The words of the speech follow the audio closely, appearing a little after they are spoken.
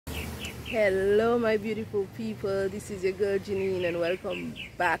Hello my beautiful people, this is your girl Janine and welcome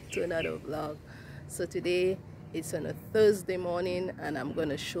back to another vlog. So today it's on a Thursday morning and I'm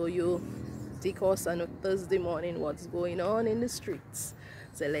gonna show you DUCOS on a Thursday morning, what's going on in the streets.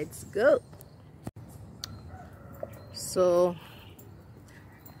 So let's go. So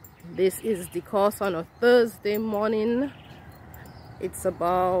this is DUCOS on a Thursday morning. It's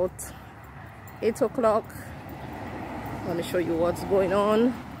about 8 o'clock. I'm gonna show you what's going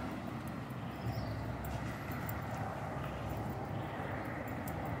on.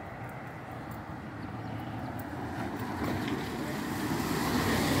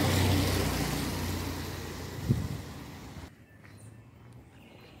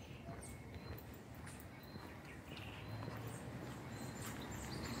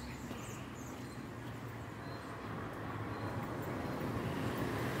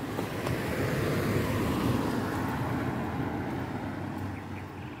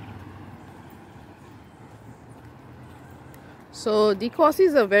 So DUCOS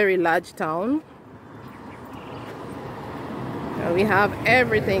is a very large town. We have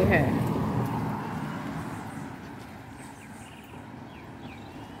everything here.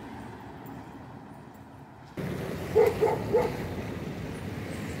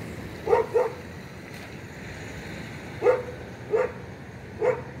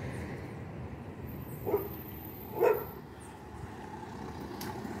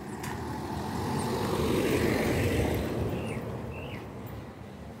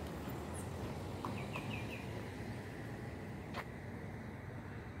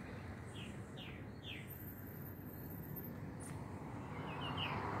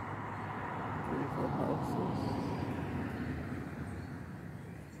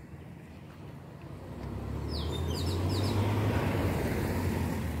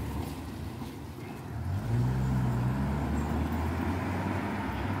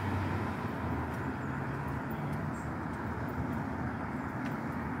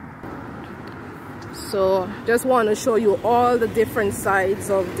 So just want to show you all the different sides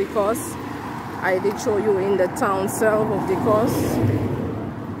of DUCOS. I did show you in the town itself of DUCOS.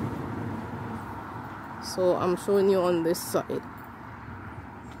 So I'm showing you on this side.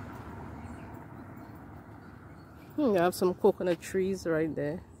 You have some coconut trees right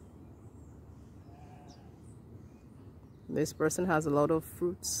there. This person has a lot of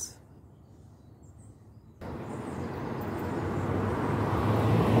fruits.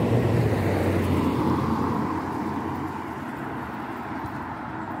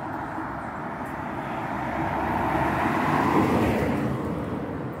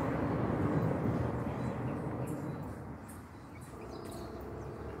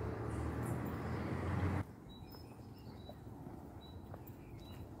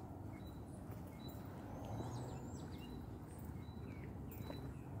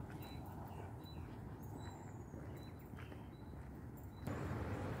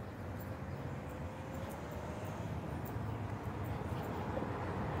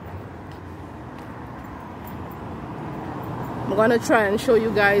 I'm gonna try and show you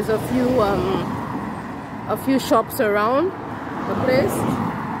guys a few shops around the place.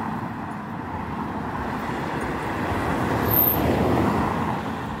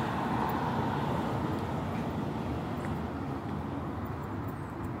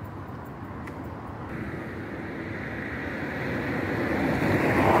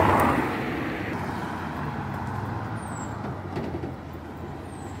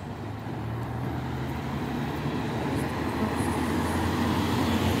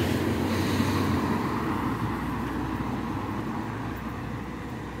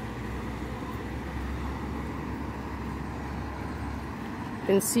 You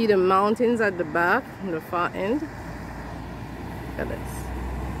can see the mountains at the back, on the far end. Look at this.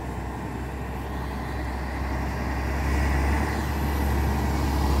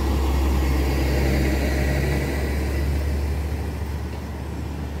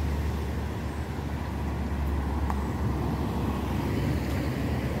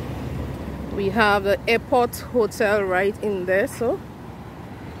 We have the airport hotel right in there, so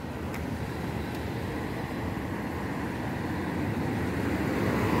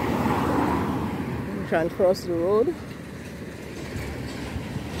try and cross the road.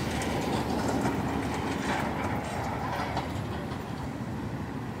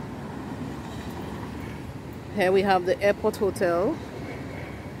 Here we have the airport hotel.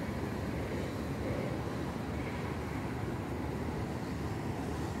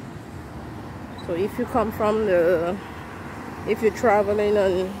 So if you come from if you're traveling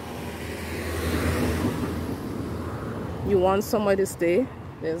and you want somewhere to stay,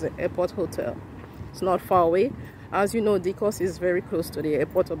 there's an airport hotel. It's not far away. As you know, DUCOS is very close to the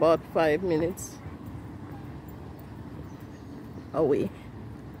airport, about 5 minutes away.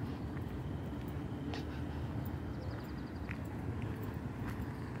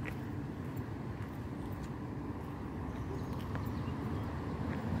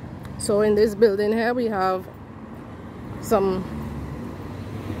 So in this building here we have some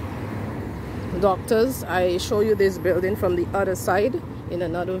doctors. I show you this building from the other side in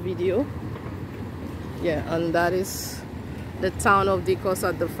another video. Yeah, and that is the town of DUCOS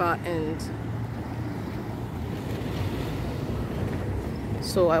at the far end.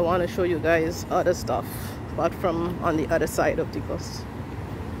 So I want to show you guys other stuff apart from on the other side of DUCOS.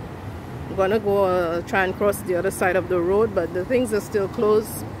 I'm gonna go try and cross the other side of the road, but the things are still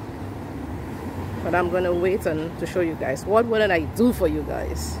closed. But I'm gonna wait and to show you guys. What wouldn't I do for you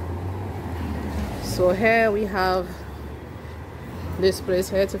guys? So here we have this place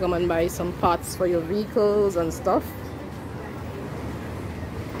here to come and buy some parts for your vehicles and stuff.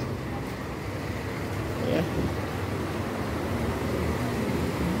 Yeah.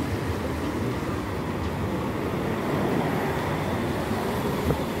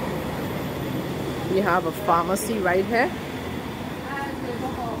 We have a pharmacy right here.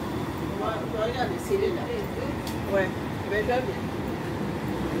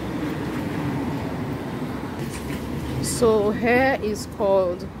 So here is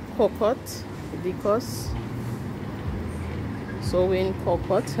called COCOTTE, DUCOS. So we're in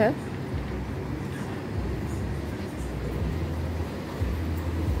COCOTTE here.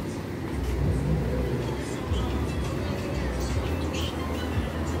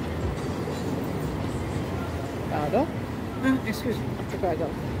 Pardon? Excuse me.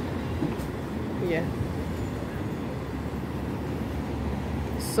 Pardon. Yeah.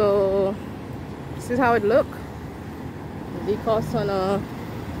 So this is how it looks. DUCOS on a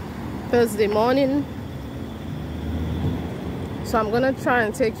Thursday morning. So I'm gonna try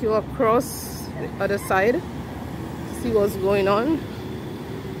and take you across the other side, see what's going on.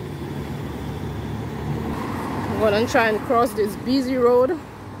 I'm gonna try and cross this busy road.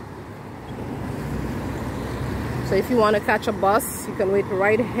 So if you want to catch a bus, you can wait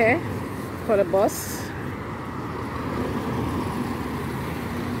right here for the bus.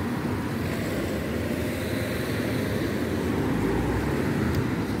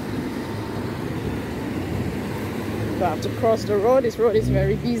 So I have to cross the road. This road is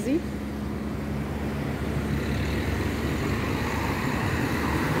very busy.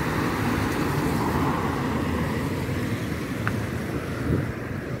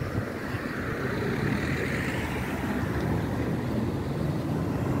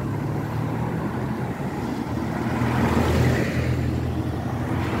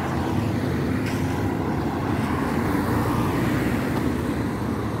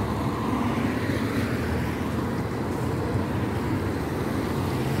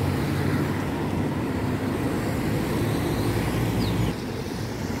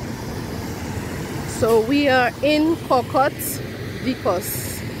 So we are in COCOTTE,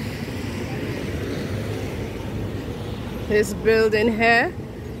 DUCOS. This building here,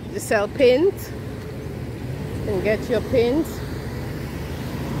 they sell paint. You can get your paint.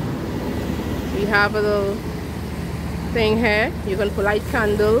 We have a little thing here. You can put light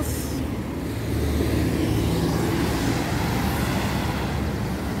candles.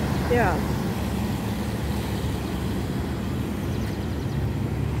 Yeah.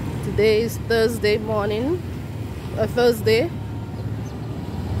 Today is Thursday morning, Thursday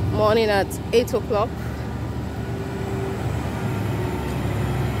morning at 8 o'clock.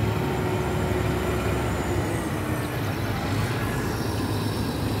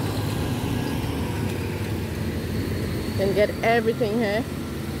 You can get everything here.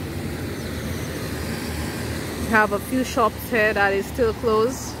 We have a few shops here that is still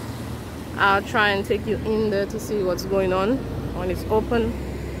closed. I'll try and take you in there to see what's going on when it's open.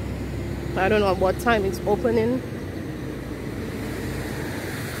 I don't know at what time it's opening.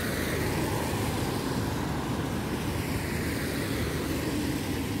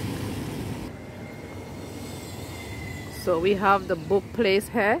 So we have the book place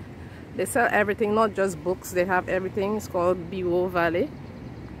here. They sell everything, not just books. They have everything. It's called Biwo Valley.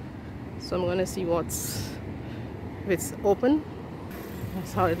 So I'm gonna see if it's open.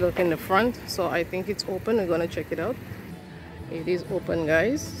 That's how it looks in the front. So I think it's open. We're gonna check it out. It is open,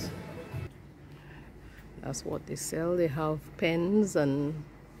 guys. That's what they sell. They have pens and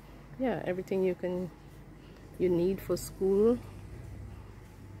yeah, everything you need for school.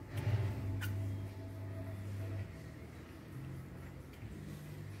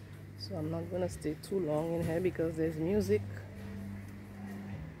 So I'm not gonna stay too long in here because there's music.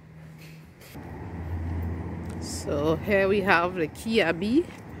 So here we have the CIKÉ.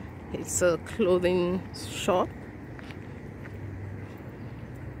 It's a clothing shop.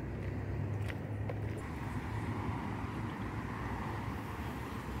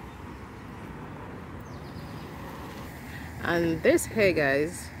 And this here,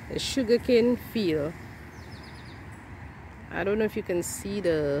 guys, is sugarcane field. I don't know if you can see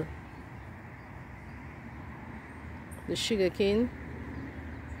the sugarcane,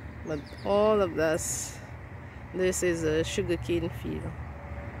 but all of this is a sugarcane field.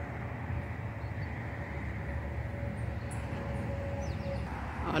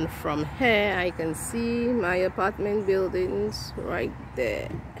 And from here I can see my apartment buildings right there,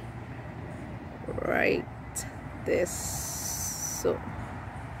 right there.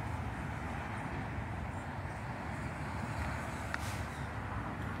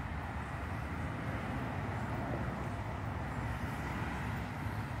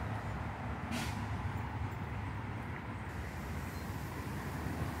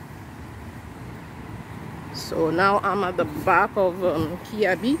 So now I'm at the back of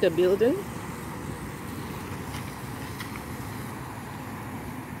CIKÉ, the building.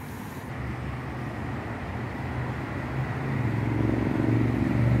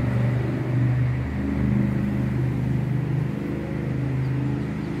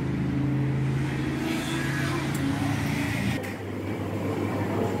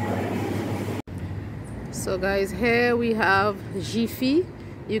 So guys, here we have Jiffy.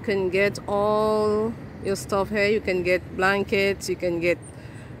 You can get all your stuff here. You can get blankets, you can get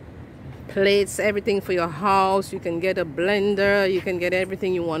plates, everything for your house. You can get a blender, you can get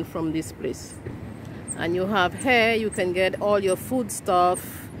everything you want from this place. And you have here, you can get all your food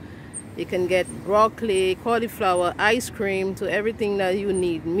stuff. You can get broccoli, cauliflower, ice cream, to everything that you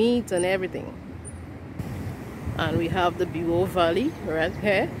need, meat and everything. And we have the Bureau Valley right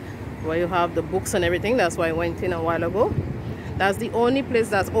here, where you have the books and everything. That's why I went in a while ago. That's the only place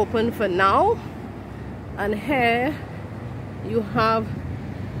that's open for now. And here you have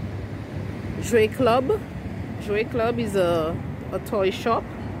Jouet Club. Jouet Club is a toy shop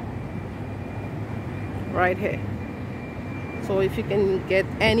right here. So if you can get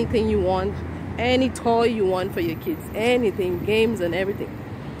anything you want, any toy you want for your kids, anything, games and everything,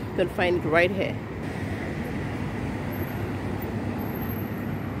 you can find it right here.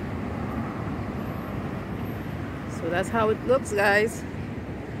 So that's how it looks, guys.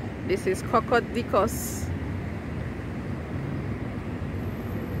 This is COCOTTE DUCOS.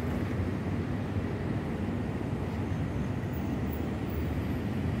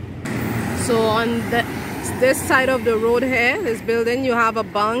 So on this side of the road here, this building, you have a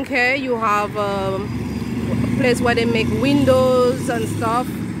bank here, you have a place where they make windows and stuff.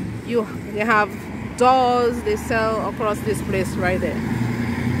 They have doors they sell across this place right there.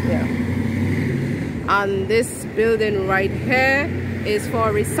 Yeah. And this building right here is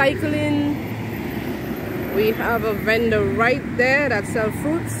for recycling. We have a vendor right there that sells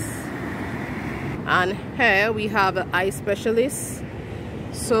fruits. And here we have an eye specialist.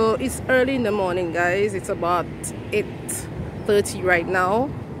 So it's early in the morning, guys. It's about 8:30 right now.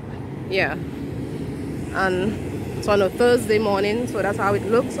 Yeah. And it's on a Thursday morning, so that's how it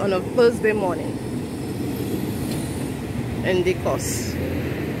looks on a Thursday morning in DUCOS.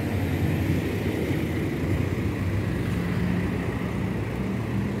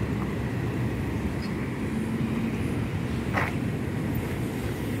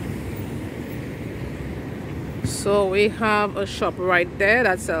 So we have a shop right there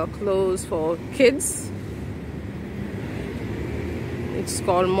that sells clothes for kids. It's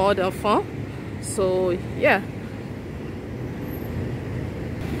called Mode Enfant. So yeah.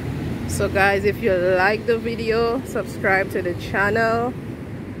 So guys, if you like the video, subscribe to the channel,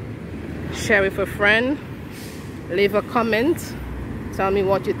 share with a friend, leave a comment, tell me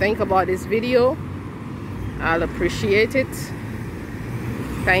what you think about this video. I'll appreciate it.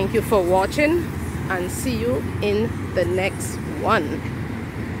 Thank you for watching, and see you in the next one.